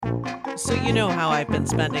So you know how I've been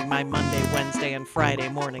spending my Monday, Wednesday, and Friday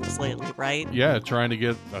mornings lately, right? Yeah, trying to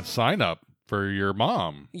get a sign up for your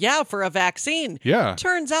mom. Yeah, for a vaccine. Yeah.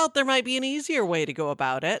 Turns out there might be an easier way to go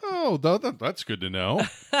about it. Oh, that's good to know.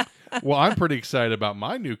 Well, I'm pretty excited about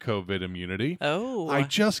my new COVID immunity. Oh. I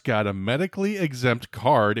just got a medically exempt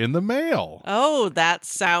card in the mail. Oh, that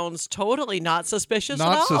sounds totally not suspicious at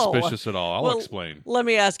all. Not suspicious at all. I'll explain. Let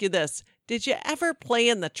me ask you this. Did you ever play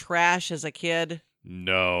in the trash as a kid?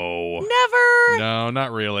 No. Never? No,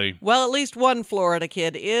 not really. Well, at least one Florida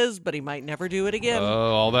kid is, but he might never do it again.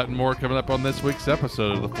 All that and more coming up on this week's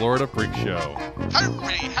episode of the Florida Freak Show.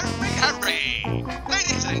 Hurry, hurry, hurry!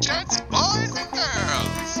 Ladies and gents, boys and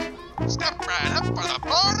girls, step right up for the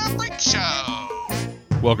Florida Freak Show!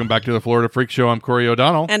 Welcome back to the Florida Freak Show. I'm Corey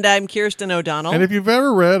O'Donnell. And I'm Kirsten O'Donnell. And if you've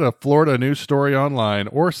ever read a Florida news story online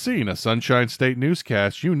or seen a Sunshine State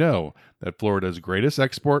newscast, you know that Florida's greatest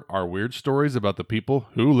export are weird stories about the people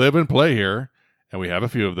who live and play here. And we have a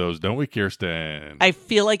few of those, don't we, Kirsten? I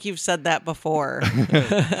feel like you've said that before.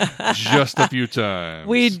 Just a few times.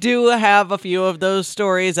 We do have a few of those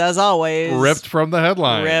stories, as always. Ripped from the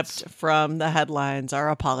headlines. Ripped from the headlines. Our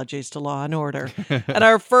apologies to Law and Order. And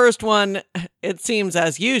our first one, it seems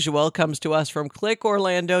as usual, comes to us from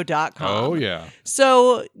clickorlando.com. Oh, yeah.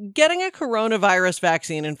 So getting a coronavirus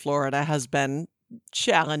vaccine in Florida has been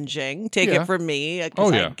challenging. Take it from me,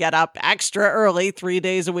 because I get up extra early 3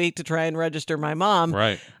 days a week to try and register my mom.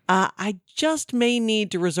 Right. I just may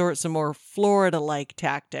need to resort some more Florida-like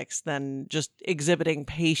tactics than just exhibiting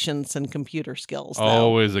patience and computer skills. Though.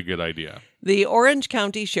 Always a good idea. The Orange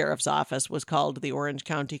County Sheriff's Office was called to the Orange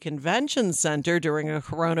County Convention Center during a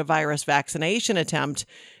coronavirus vaccination attempt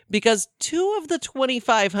because 2 of the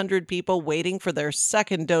 2,500 people waiting for their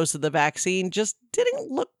second dose of the vaccine just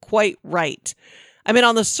didn't look quite right. I mean,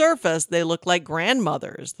 on the surface, they looked like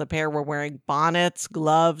grandmothers. The pair were wearing bonnets,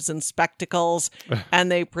 gloves, and spectacles,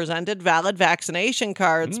 and they presented valid vaccination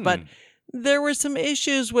cards, but there were some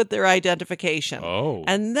issues with their identification. Oh.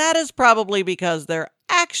 And that is probably because their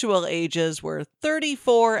actual ages were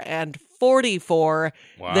 34 and 44.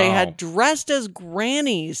 Wow. They had dressed as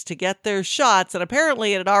grannies to get their shots, and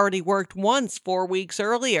apparently it had already worked once 4 weeks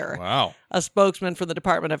earlier. Wow. A spokesman for the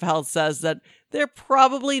Department of Health says that they're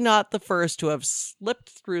probably not the first to have slipped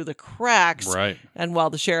through the cracks. Right. And while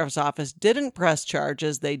the sheriff's office didn't press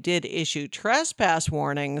charges, they did issue trespass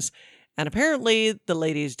warnings. And apparently the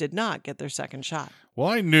ladies did not get their second shot. Well,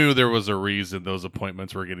 I knew there was a reason those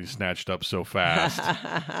appointments were getting snatched up so fast.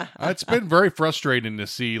 It's been very frustrating to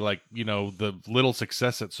see, the little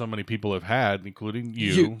success that so many people have had, including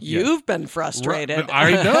you. You've been frustrated.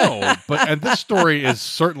 I know, and this story is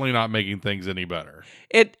certainly not making things any better.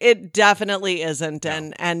 It definitely isn't.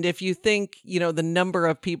 No. And if you think, the number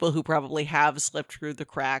of people who probably have slipped through the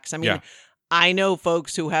cracks, I mean, I know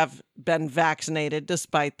folks who have been vaccinated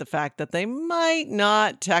despite the fact that they might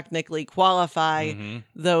not technically qualify,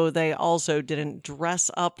 though they also didn't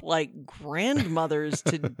dress up like grandmothers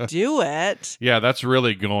to do it. Yeah, that's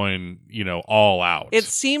really going, all out. It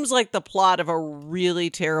seems like the plot of a really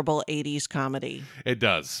terrible 80s comedy. It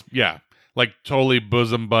does, yeah. Like totally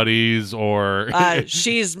bosom buddies or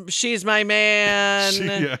she's my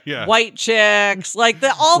man. Yeah. White chicks. Like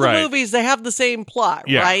all the movies, they have the same plot,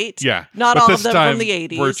 right? Yeah. Not but all this of them time, from the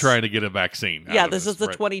 80s. We're trying to get a vaccine. Yeah, this is the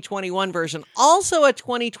 2021 version. Also a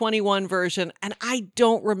 2021 version, and I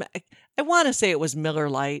don't remember. I want to say it was Miller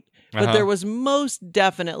Lite, but there was most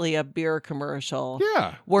definitely a beer commercial.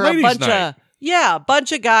 Yeah. Where Ladies' a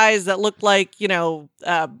bunch of guys that looked like,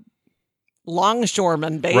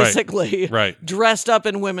 longshoremen, basically, right. dressed up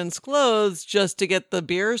in women's clothes just to get the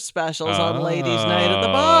beer specials on ladies' night at the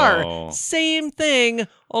bar. Same thing,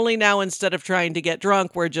 only now instead of trying to get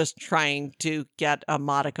drunk, we're just trying to get a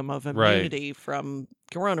modicum of immunity from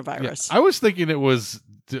coronavirus. Yeah. I was thinking it was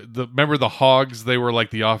remember the Hogs? They were like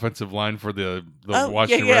the offensive line for the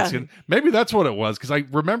Washington Redskins. Maybe that's what it was, because I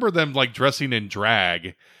remember them like dressing in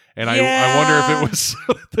drag. And I wonder if it was so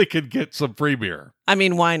that they could get some free beer. I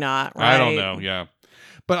mean, why not? Right? I don't know. Yeah.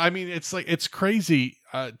 But I mean, it's crazy.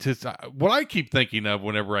 What I keep thinking of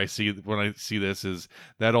when I see this is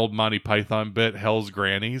that old Monty Python bit, Hell's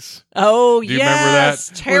Grannies. Oh, do you remember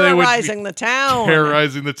that? Terrorizing the town.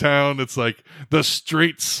 Terrorizing the town. It's like the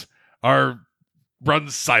streets are run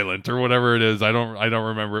silent or whatever it is. I don't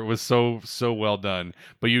remember. It was so well done.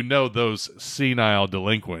 But those senile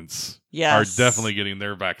delinquents are definitely getting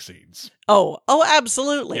their vaccines. Oh,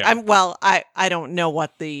 absolutely. Yeah. I don't know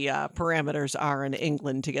what the parameters are in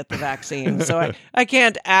England to get the vaccine, so I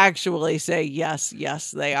can't actually say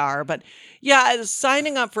yes, they are. But yeah,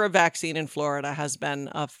 signing up for a vaccine in Florida has been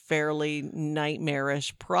a fairly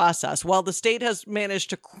nightmarish process. While the state has managed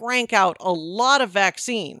to crank out a lot of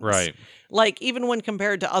vaccines, Right. like even when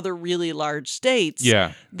compared to other really large states,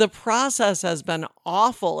 Yeah. the process has been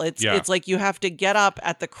awful. It's like you have to get up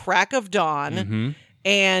at the crack of dawn. Mm-hmm.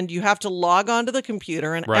 And you have to log on to the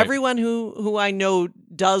computer, and Right. everyone who I know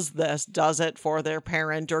does it for their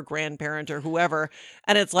parent or grandparent or whoever.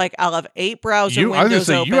 And it's like, I'll have 8 browser windows I was going to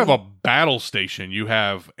say, open. you have a battle station. You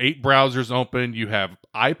have 8 browsers open. You have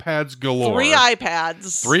iPads galore. 3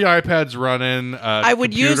 iPads. 3 iPads running. I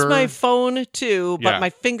would use my phone too, but Yeah. my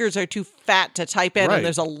fingers are too fat to type in, Right. and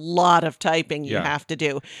there's a lot of typing you have to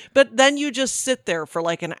do. But then you just sit there for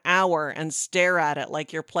like an hour and stare at it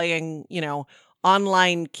like you're playing,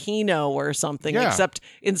 online Keno or something, except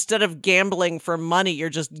instead of gambling for money, you're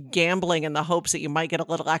just gambling in the hopes that you might get a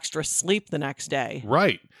little extra sleep the next day.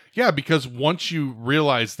 Right. Yeah, because once you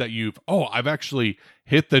realize that I've actually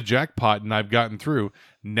hit the jackpot and I've gotten through,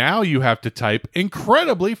 now you have to type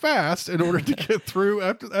incredibly fast in order to get through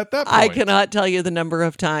at that point. I cannot tell you the number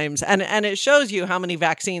of times. And it shows you how many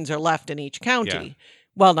vaccines are left in each county. Yeah.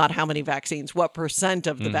 Well, not how many vaccines, what percent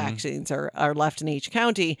of the vaccines are left in each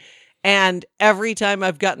county. And every time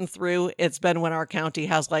I've gotten through, it's been when our county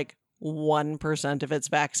has like 1% of its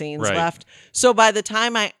vaccines left. So by the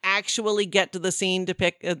time I actually get to the screen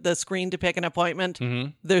to pick an appointment,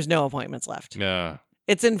 there's no appointments left. Yeah.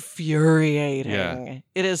 It's infuriating. Yeah.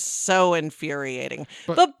 It is so infuriating.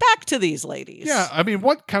 But back to these ladies. Yeah. I mean,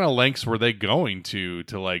 what kind of lengths were they going to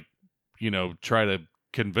try to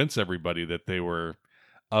convince everybody that they were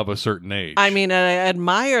of a certain age? I mean, I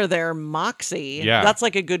admire their moxie. Yeah. That's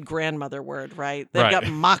like a good grandmother word, right? They've got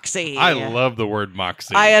moxie. I love the word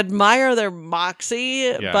moxie. I admire their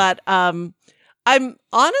moxie, but I'm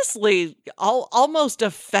honestly almost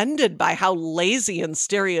offended by how lazy and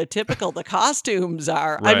stereotypical the costumes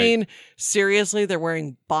are. Right. I mean, seriously, they're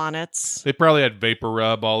wearing bonnets. They probably had vapor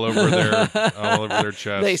rub all over their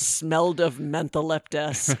chest. They smelled of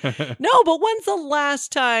mentholyptus. No, but when's the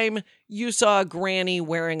last time you saw a granny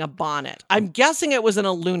wearing a bonnet? I'm guessing it was in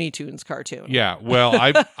a Looney Tunes cartoon. Yeah, well,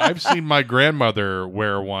 I've seen my grandmother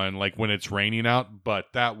wear one like when it's raining out, but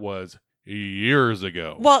that was years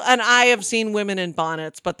ago. Well, and I have seen women in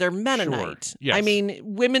bonnets, but they're Mennonite. Sure. Yes. I mean,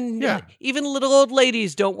 women, even little old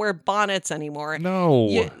ladies don't wear bonnets anymore.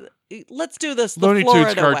 No. Let's do this the Looney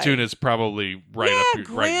Florida Tunes cartoon way. is probably right up here.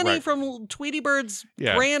 Granny right. from Tweety Bird's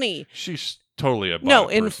Granny. She's totally a bonnet No,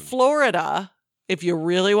 in person. Florida, if you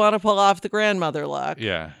really want to pull off the grandmother look,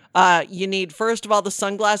 you need, first of all, the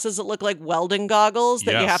sunglasses that look like welding goggles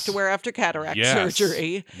that you have to wear after cataract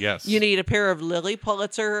surgery. Yes. You need a pair of Lily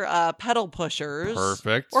Pulitzer pedal pushers.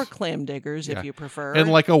 Perfect. Or clam diggers, if you prefer. And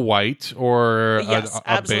like a white or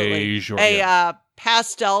a beige. Or, a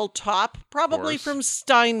pastel top, probably from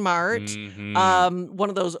Steinmart. Mm-hmm. One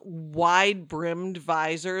of those wide-brimmed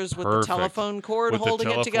visors with the telephone cord with holding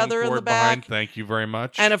the it together in the back. Behind. Thank you very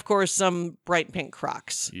much. And, of course, some bright pink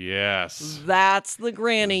Crocs. Yes. That's the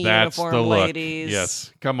granny That's uniform, the look. ladies.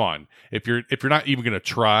 Yes. Come on. If you're not even going to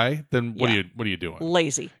try, then what are you doing?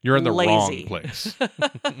 Lazy. You're in the wrong place.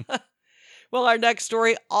 Well, our next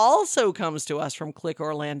story also comes to us from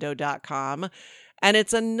clickorlando.com, and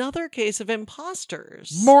it's another case of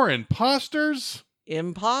imposters. More imposters?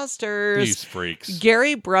 Imposters. These freaks.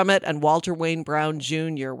 Gary Brummett and Walter Wayne Brown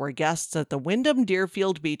Jr. were guests at the Wyndham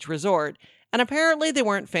Deerfield Beach Resort, and apparently they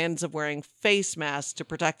weren't fans of wearing face masks to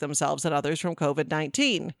protect themselves and others from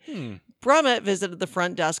COVID-19. Brummett visited the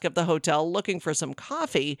front desk of the hotel looking for some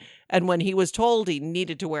coffee, and when he was told he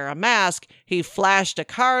needed to wear a mask, he flashed a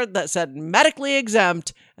card that said medically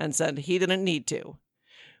exempt and said he didn't need to.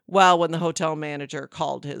 Well, when the hotel manager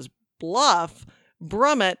called his bluff,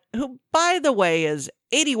 Brummett, who, by the way, is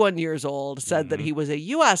 81 years old, said that he was a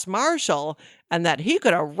U.S. Marshal and that he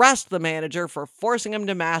could arrest the manager for forcing him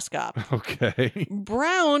to mask up. Okay.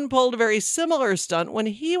 Brown pulled a very similar stunt when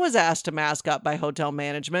he was asked to mask up by hotel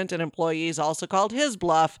management, and employees also called his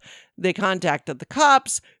bluff. They contacted the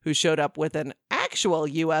cops, who showed up with an actual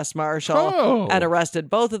U.S. Marshal and arrested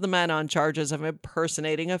both of the men on charges of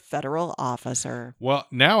impersonating a federal officer. Well,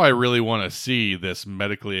 now I really want to see this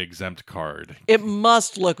medically exempt card. It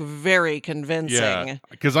must look very convincing. Yeah,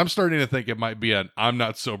 because I'm starting to think it might be an I'm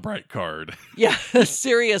not so bright card. Yeah,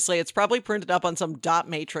 seriously. It's probably printed up on some dot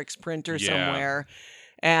matrix printer somewhere.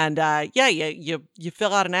 And you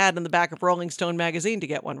fill out an ad in the back of Rolling Stone magazine to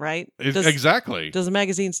get one, right? Exactly. Does the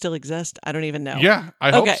magazine still exist? I don't even know. Yeah,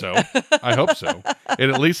 I hope so. I hope so. It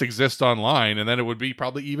at least exists online, and then it would be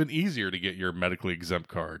probably even easier to get your medically exempt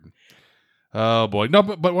card. Oh boy, no,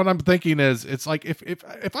 but what I'm thinking is, it's like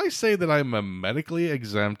if I say that I'm a medically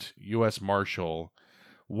exempt U.S. Marshal,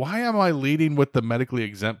 why am I leading with the medically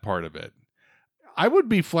exempt part of it? I would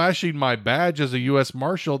be flashing my badge as a U.S.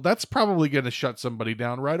 Marshal. That's probably going to shut somebody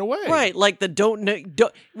down right away. Right, like the don't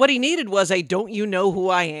what he needed was a "Don't you know who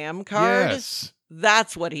I am" card. Yes.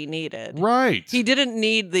 That's what he needed. Right. He didn't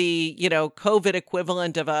need the, COVID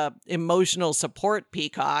equivalent of a emotional support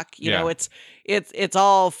peacock. You know, it's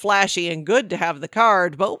all flashy and good to have the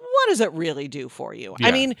card, but what does it really do for you? Yeah.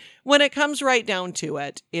 I mean, when it comes right down to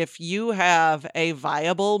it, if you have a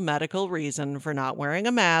viable medical reason for not wearing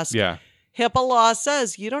a mask, HIPAA law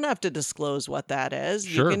says you don't have to disclose what that is.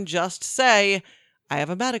 Sure. You can just say, I have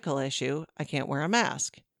a medical issue. I can't wear a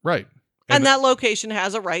mask. Right. And that location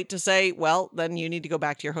has a right to say, well, then you need to go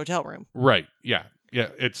back to your hotel room. Right. Yeah. Yeah.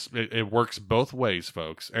 It works both ways,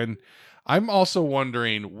 folks. And I'm also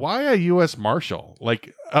wondering, why a U.S. Marshal?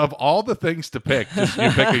 Like, of all the things to pick, just you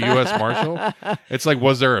pick a U.S. Marshal? It's like,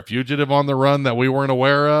 was there a fugitive on the run that we weren't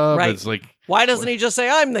aware of? Right. It's like, why doesn't he just say,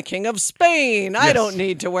 I'm the king of Spain? I don't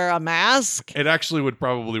need to wear a mask. It actually would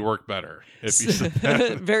probably work better if you said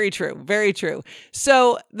that. Very true. Very true.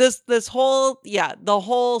 So this whole, the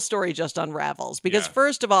whole story just unravels because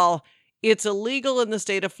first of all, it's illegal in the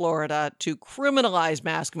state of Florida to criminalize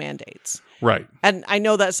mask mandates. Right. And I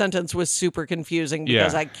know that sentence was super confusing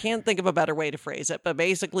because I can't think of a better way to phrase it. But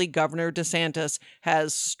basically, Governor DeSantis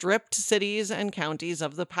has stripped cities and counties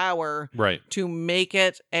of the power to make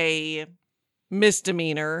it a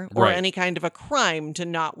misdemeanor or any kind of a crime to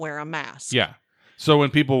not wear a mask. Yeah. So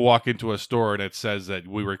when people walk into a store and it says that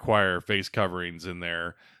we require face coverings in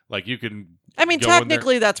there, like you can... I mean,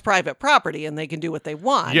 technically that's private property and they can do what they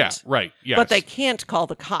want. Yeah, right. Yes. But they can't call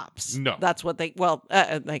the cops. No. That's what they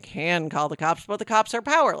can call the cops, but the cops are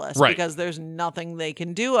powerless because there's nothing they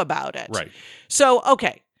can do about it. Right. So,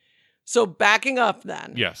 okay. So backing up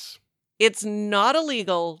then. Yes. It's not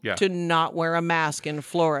illegal to not wear a mask in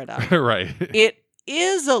Florida. Right. It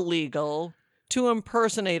is illegal to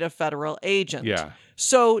impersonate a federal agent. Yeah.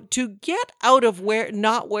 So to get out of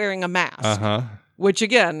not wearing a mask, which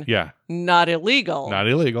again, not illegal. Not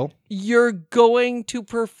illegal. You're going to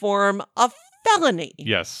perform a felony.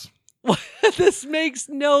 Yes. This makes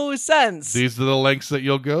no sense. These are the lengths that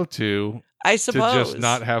you'll go to. I suppose. To just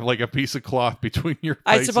not have like a piece of cloth between your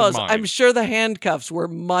face and mine. I'm sure the handcuffs were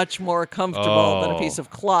much more comfortable than a piece of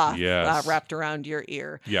cloth wrapped around your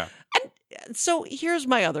ear. Yeah. And so here's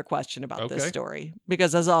my other question about this story,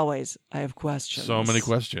 because as always, I have questions. So many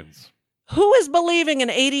questions. Who is believing an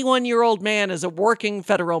 81-year-old man is a working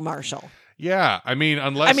federal marshal? Yeah, I mean,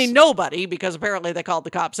 nobody, because apparently they called the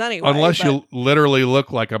cops anyway. Unless you literally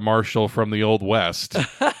look like a marshal from the Old West.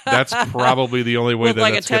 That's probably the only way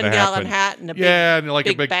that's going to happen. Like a 10-gallon hat and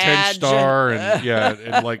a big 10 star and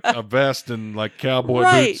and like a vest and like cowboy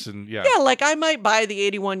boots and Yeah, like I might buy the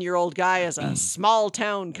 81-year-old guy as a small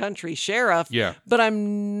town country sheriff. Yeah. But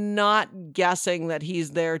I'm not guessing that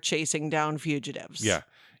he's there chasing down fugitives. Yeah.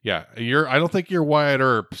 Yeah, I don't think you're Wyatt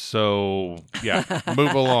Earp, so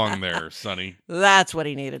move along there, Sonny. That's what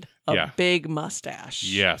he needed. A big mustache.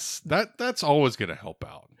 Yes, that's always going to help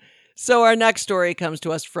out. So our next story comes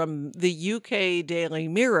to us from the UK Daily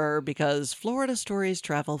Mirror because Florida stories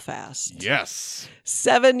travel fast. Yes.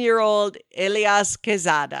 7-year-old Elias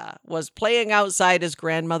Quezada was playing outside his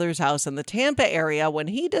grandmother's house in the Tampa area when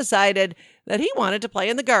he decided that he wanted to play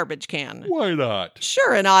in the garbage can. Why not?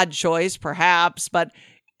 Sure, an odd choice, perhaps, but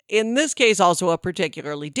in this case, also a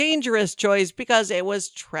particularly dangerous choice because it was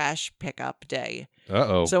trash pickup day.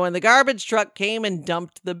 Uh-oh. So when the garbage truck came and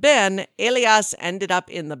dumped the bin, Elias ended up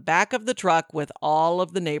in the back of the truck with all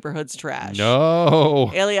of the neighborhood's trash.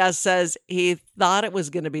 No. Elias says he thought it was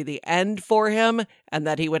going to be the end for him and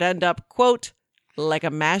that he would end up, quote, like a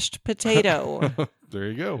mashed potato. There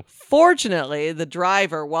you go. Fortunately, the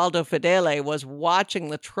driver, Waldo Fedele, was watching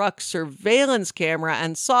the truck's surveillance camera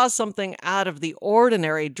and saw something out of the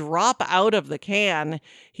ordinary drop out of the can.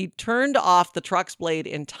 He turned off the truck's blade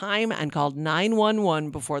in time and called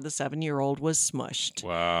 911 before the 7-year-old was smushed.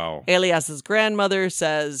 Wow. Elias's grandmother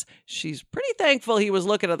says she's pretty thankful he was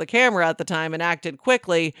looking at the camera at the time and acted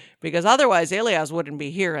quickly because otherwise Elias wouldn't be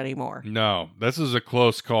here anymore. No, this is a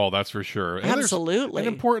close call, that's for sure. And absolutely. An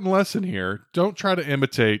important lesson here. Don't try to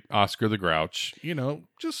imitate Oscar the Grouch.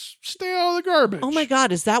 Just stay out of the garbage. Oh my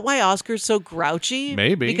God, is that why Oscar's so grouchy?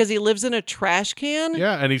 Maybe. Because he lives in a trash can?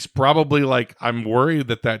 Yeah, and he's probably like, I'm worried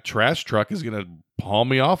that trash truck is going to palm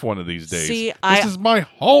me off one of these days. See, this is my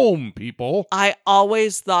home, people. I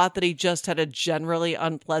always thought that he just had a generally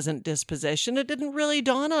unpleasant disposition. It didn't really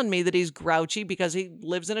dawn on me that he's grouchy because he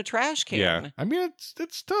lives in a trash can. Yeah. I mean,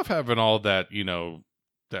 it's tough having all that,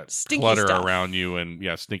 that Stinky clutter stuff around you and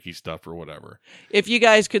stinky stuff or whatever. If you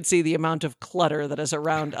guys could see the amount of clutter that is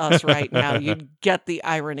around us right now, you'd get the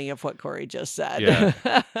irony of what Corey just said.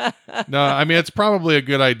 Yeah. No, I mean, it's probably a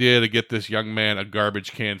good idea to get this young man a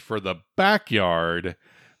garbage can for the backyard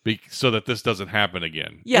so that this doesn't happen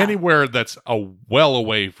again. Yeah. Anywhere that's well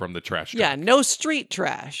away from the trash truck. Yeah, no street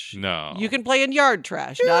trash. No. You can play in yard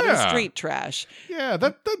trash, not in street trash. Yeah,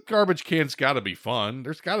 that garbage can's got to be fun.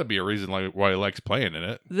 There's got to be a reason why he likes playing in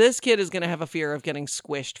it. This kid is going to have a fear of getting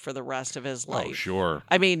squished for the rest of his life. Oh, sure.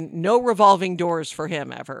 I mean, no revolving doors for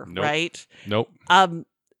him ever, Nope. right? Nope.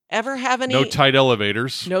 Ever have any... No tight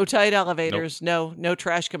elevators. No tight elevators. Nope. No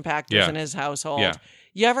trash compactors in his household. Yeah.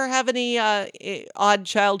 You ever have any odd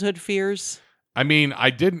childhood fears? I mean, I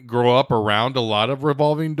didn't grow up around a lot of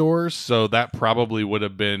revolving doors, so that probably would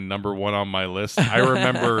have been number one on my list. I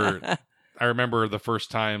remember the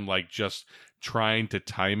first time, like, just trying to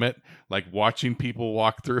time it, like watching people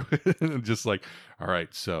walk through it and just like, all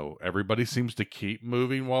right, so everybody seems to keep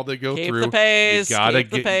moving while they go keep through. The pace, you gotta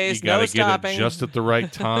keep the pace, you gotta no get stopping. it just at the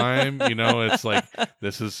right time. It's like,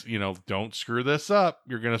 this is, don't screw this up.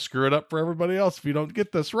 You're going to screw it up for everybody else if you don't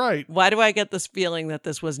get this right. Why do I get this feeling that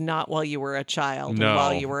this was not while you were a child, No. and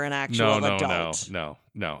while you were an actual adult? No.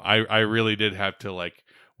 I really did have to like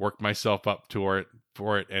work myself up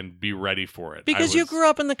for it and be ready for it. Because you grew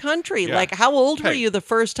up in the country. Yeah. Like, how old were you the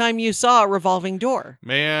first time you saw a revolving door?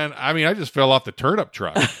 Man, I mean, I just fell off the turnip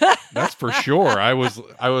truck. That's for sure. I was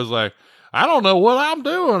like, I don't know what I'm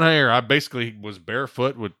doing here. I basically was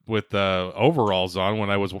barefoot with overalls on when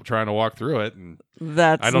I was trying to walk through it. And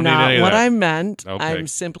that's I don't not need any what of that. I meant. Okay. I'm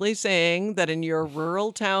simply saying that in your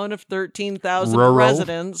rural town of 13,000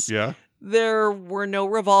 residents, there were no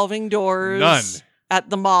revolving doors. None. At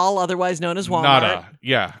the mall, otherwise known as Walmart. Nada.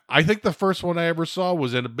 Yeah. I think the first one I ever saw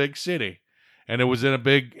was in a big city. And it was in a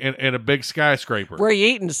big skyscraper. Were you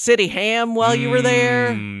eating city ham while you were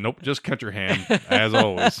there? Nope, just country ham, as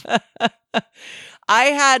always. I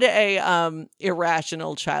had a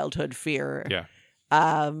irrational childhood fear.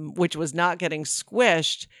 Yeah. Which was not getting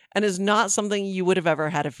squished, and is not something you would have ever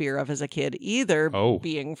had a fear of as a kid either,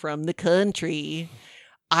 being from the country.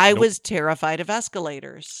 I was terrified of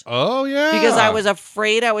escalators. Oh, yeah. Because I was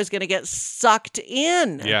afraid I was going to get sucked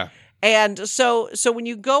in. Yeah. And so when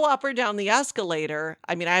you go up or down the escalator,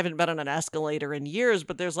 I mean, I haven't been on an escalator in years,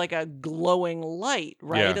 but there's like a glowing light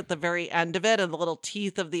right at the very end of it, and the little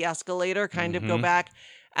teeth of the escalator kind of go back.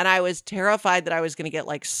 And I was terrified that I was going to get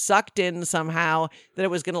like sucked in somehow, that it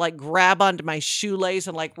was going to like grab onto my shoelace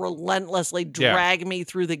and like relentlessly drag me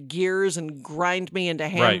through the gears and grind me into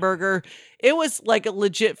hamburger. Right. It was like a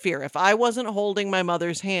legit fear. If I wasn't holding my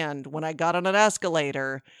mother's hand when I got on an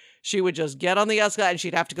escalator, she would just get on the escalator and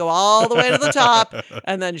she'd have to go all the way to the top,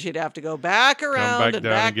 and then she'd have to go back around and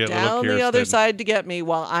back down the other side to get me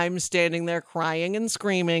while I'm standing there crying and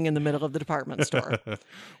screaming in the middle of the department store.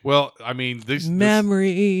 Well, I mean, these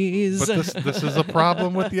memories. But this is a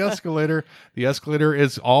problem with the escalator. The escalator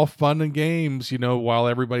is all fun and games, while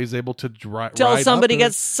everybody's able to till somebody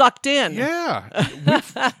gets sucked in.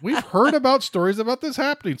 Yeah, we've heard about stories about this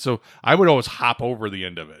happening. So I would always hop over the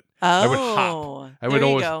end of it. I would hop. I would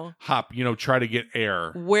always hop, try to get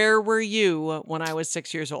air. Where were you when I was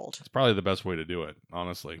 6 years old? It's probably the best way to do it,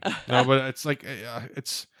 honestly. No, but it's like,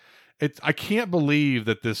 I can't believe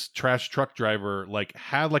that this trash truck driver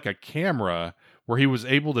had a camera where he was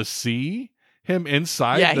able to see him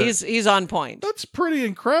inside. Yeah, he's on point. That's pretty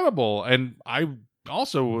incredible. And I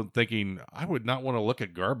also thinking I would not want to look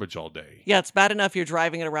at garbage all day. Yeah, it's bad enough you're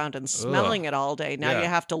driving it around and smelling it all day. Now you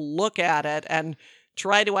have to look at it and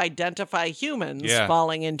try to identify humans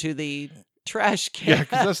falling into the trash can. Yeah,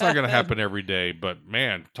 because that's not going to happen every day. But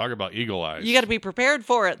man, talk about eagle eyes. You got to be prepared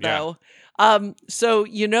for it, though. So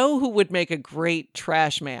who would make a great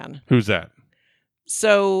trash man? Who's that?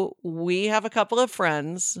 So we have a couple of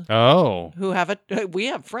friends. Oh, we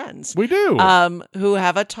have friends. We do. Who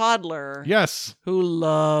have a toddler. Yes. Who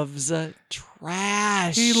loves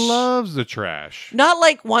trash. He loves the trash.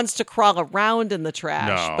 Not wants to crawl around in the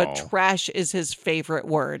trash, but trash is his favorite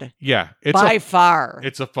word. Yeah, by far.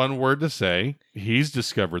 It's a fun word to say. He's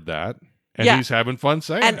discovered that, and he's having fun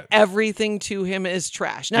saying it. And everything to him is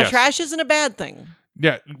trash. Now, trash isn't a bad thing.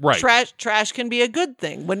 Yeah, right. Trash can be a good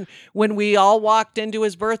thing. When we all walked into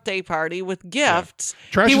his birthday party with gifts,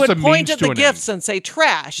 he would point at the gifts and say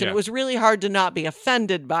trash, and it was really hard to not be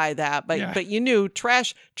offended by that. But you knew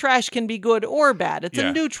trash can be good or bad. It's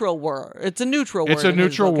a neutral word. It's a neutral word. It's a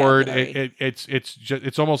neutral word.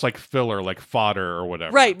 It's almost like filler, like fodder or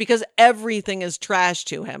whatever. Right, because everything is trash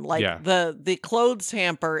to him. Like the clothes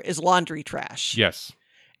hamper is laundry trash. Yes.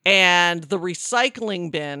 And the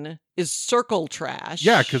recycling bin is circle trash.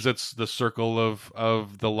 Yeah, because it's the circle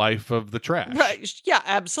of the life of the trash. Right. Yeah,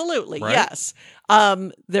 absolutely. Right? Yes.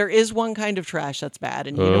 There is one kind of trash that's bad,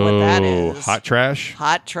 and you know what that is. Hot trash?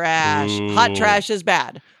 Hot trash. Ooh. Hot trash is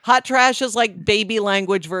bad. Hot trash is like baby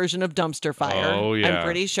language version of dumpster fire. Oh, yeah. I'm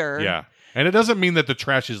pretty sure. Yeah. And it doesn't mean that the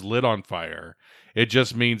trash is lit on fire. It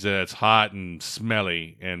just means that it's hot and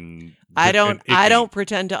smelly and I don't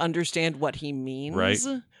pretend to understand what he means. Right.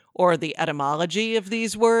 Or the etymology of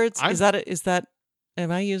these words. Am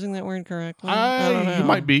I using that word correctly? I don't know. You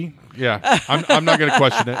might be. Yeah. I'm not going to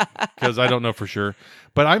question it because I don't know for sure.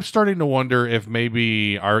 But I'm starting to wonder if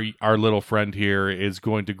maybe our little friend here is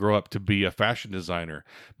going to grow up to be a fashion designer.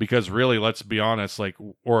 Because really, let's be honest,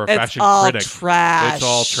 or a fashion critic. Trash. It's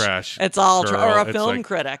all trash. It's all trash. Or a film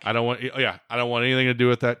critic. I don't want anything to do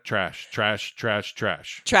with that. Trash. Trash. Trash.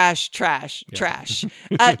 Trash. Trash. Trash. Trash.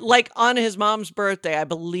 Like on his mom's birthday, I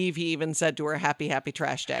believe he even said to her, "Happy, happy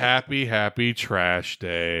trash day." Happy trash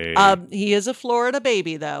day. He is a Florida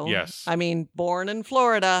baby, though. Yes. I mean, born in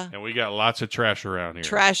Florida. And we got lots of trash around here.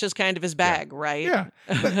 Trash is kind of his bag, right? Yeah.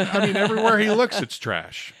 I mean, everywhere he looks, it's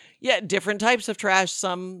trash. Yeah, different types of trash,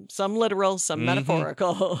 some literal, some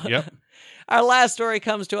metaphorical. Yep. Our last story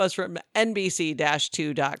comes to us from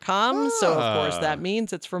NBC-2.com. So, of course, that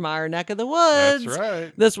means it's from our neck of the woods. That's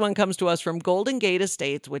right. This one comes to us from Golden Gate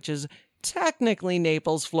Estates, which is technically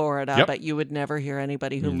Naples, Florida, but you would never hear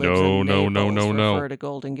anybody who lives in Naples refer to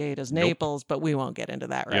Golden Gate as Naples, but we won't get into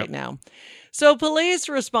that right now. So police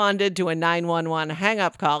responded to a 911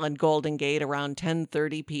 hang-up call in Golden Gate around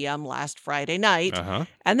 10:30 p.m. last Friday night,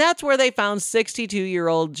 and that's where they found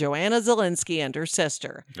 62-year-old Joanna Zielinski and her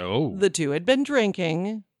sister. Oh. The two had been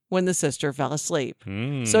drinking when the sister fell asleep.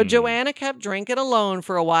 So Joanna kept drinking alone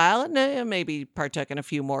for a while and maybe partook in a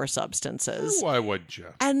few more substances. Why wouldn't you?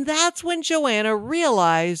 And that's when Joanna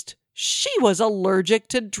realized she was allergic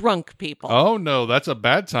to drunk people. Oh, no, that's a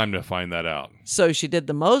bad time to find that out. So she did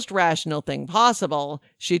the most rational thing possible.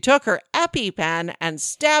 She took her EpiPen and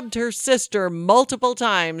stabbed her sister multiple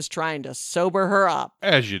times, trying to sober her up.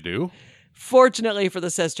 As you do. Fortunately for the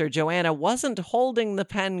sister, Joanna wasn't holding the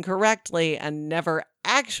pen correctly and never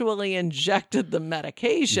actually injected the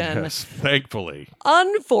medication. Yes, thankfully.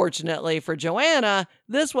 Unfortunately for Joanna,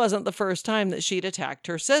 this wasn't the first time that she'd attacked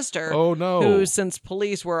her sister. Oh, no. Who, since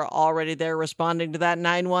police were already there responding to that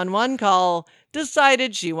 911 call,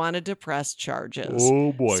 decided she wanted to press charges.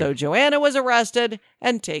 Oh, boy. So Joanna was arrested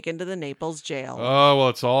and taken to the Naples jail. Oh, well,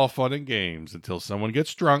 it's all fun and games until someone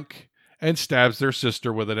gets drunk and stabs their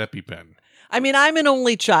sister with an EpiPen. I mean, I'm an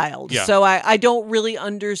only child, so I don't really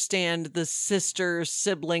understand the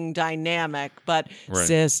sister-sibling dynamic, but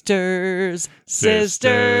sisters,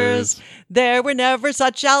 there were never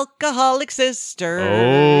such alcoholic sisters.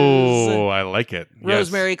 Oh, I like it.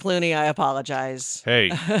 Rosemary Clooney, I apologize. Hey,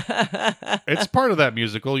 it's part of that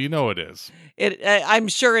musical. You know it is. I'm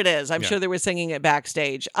sure it is. I'm sure they were singing it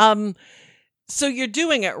backstage. So you're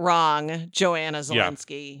doing it wrong, Joanna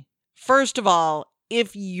Zielinski. Yeah. First of all,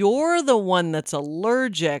 if you're the one that's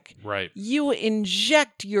allergic, you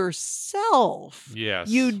inject yourself. Yes.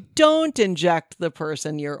 You don't inject the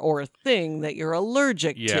person or thing that you're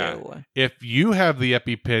allergic to. If you have the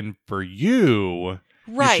EpiPen for you,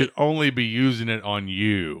 you should only be using it on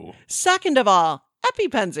you. Second of all,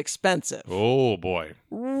 EpiPen's expensive. Oh, boy.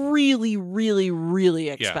 Really, really, really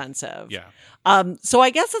expensive. Yeah. So I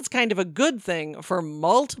guess it's kind of a good thing for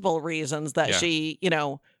multiple reasons that she,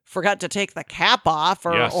 forgot to take the cap off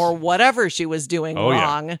or whatever she was doing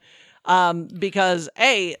wrong. Because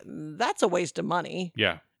A, that's a waste of money.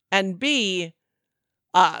 Yeah. And B,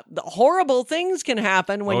 the horrible things can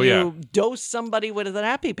happen when you dose somebody with an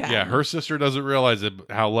EpiPen. Yeah, her sister doesn't realize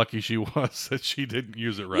how lucky she was that she didn't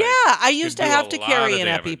use it right. Yeah, I used to have to carry an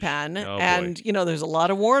EpiPen. And, there's a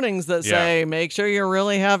lot of warnings that say, make sure you're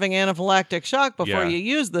really having anaphylactic shock before you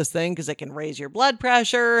use this thing because it can raise your blood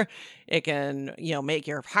pressure. It can, make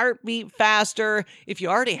your heart beat faster. If you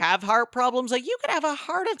already have heart problems, you could have a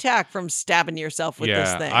heart attack from stabbing yourself with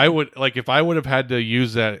this thing. I would, if I would have had to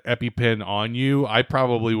use that EpiPen on you, I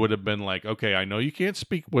probably would have been like, okay, I know you can't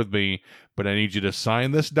speak with me, but I need you to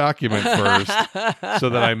sign this document first so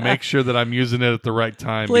that I make sure that I'm using it at the right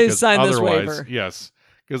time. Please sign this waiver. Yes.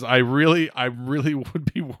 because I really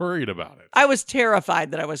would be worried about it. I was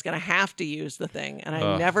terrified that I was going to have to use the thing, and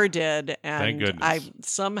I never did. And thank goodness. I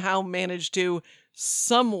somehow managed to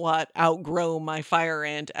somewhat outgrow my fire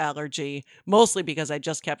ant allergy, mostly because I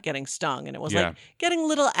just kept getting stung, and it was like getting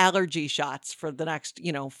little allergy shots for the next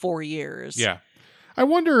 4 years. Yeah. I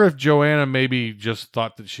wonder if Joanna maybe just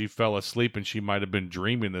thought that she fell asleep and she might have been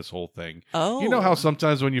dreaming this whole thing. Oh. You know how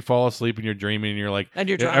sometimes when you fall asleep and you're dreaming and you're like, and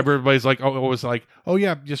you're drunk. Everybody's like, oh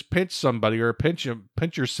yeah, just pinch somebody or pinch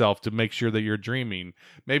yourself to make sure that you're dreaming.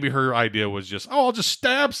 Maybe her idea was just, I'll just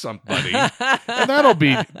stab somebody and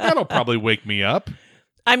that'll probably wake me up.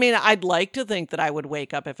 I mean, I'd like to think that I would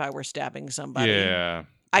wake up if I were stabbing somebody. Yeah.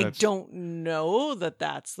 I don't know that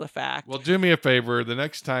that's the fact. Well, do me a favor. The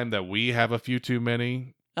next time that we have a few too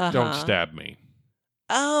many, don't stab me.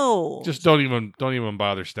 Oh. Just don't even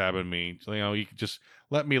bother stabbing me. You can just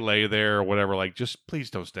let me lay there or whatever. Like, just please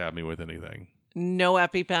don't stab me with anything. No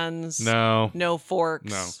EpiPens. No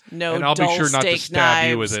forks. No. And I'll be sure not to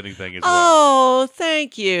stab you with anything as well. Oh,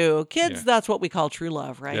 thank you. Kids, that's what we call true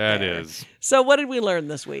love, right? That there. is. So what did we learn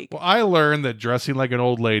this week? Well, I learned that dressing like an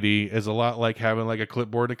old lady is a lot like having like a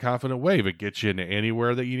clipboard and a confident wave. It gets you into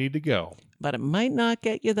anywhere that you need to go. But it might not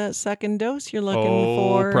get you that second dose you're looking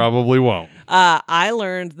for. Probably won't. I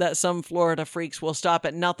learned that some Florida freaks will stop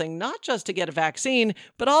at nothing, not just to get a vaccine,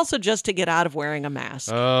 but also just to get out of wearing a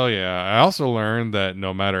mask. Oh, yeah. I also learned that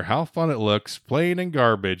no matter how fun it looks, playing in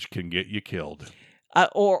garbage can get you killed.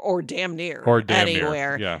 Or damn near. Or damn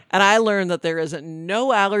anywhere. Near, yeah. And I learned that there is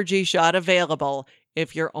no allergy shot available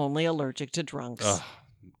if you're only allergic to drunks.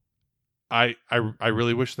 I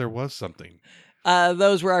really wish there was something.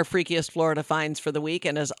 Those were our freakiest Florida finds for the week.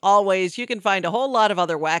 And as always, you can find a whole lot of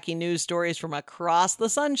other wacky news stories from across the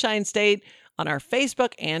Sunshine State on our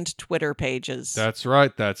Facebook and Twitter pages. That's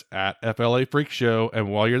right. That's at FLA Freak Show. And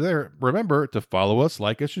while you're there, remember to follow us,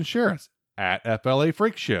 like us, and share us at FLA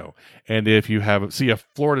Freak Show. And if you see a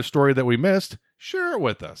Florida story that we missed, share it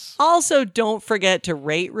with us. Also, don't forget to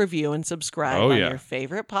rate, review, and subscribe on your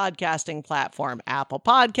favorite podcasting platform. Apple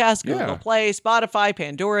Podcasts, Google Play, Spotify,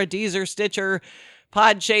 Pandora, Deezer, Stitcher,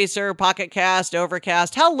 Podchaser, Pocket Cast,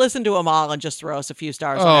 Overcast. Hell, listen to them all and just throw us a few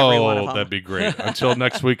stars on every one of them. That'd be great. Until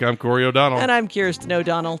next week, I'm Corey O'Donnell. And I'm Kirsten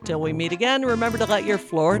O'Donnell. Till we meet again, remember to let your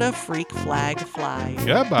Florida freak flag fly.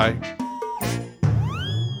 Goodbye.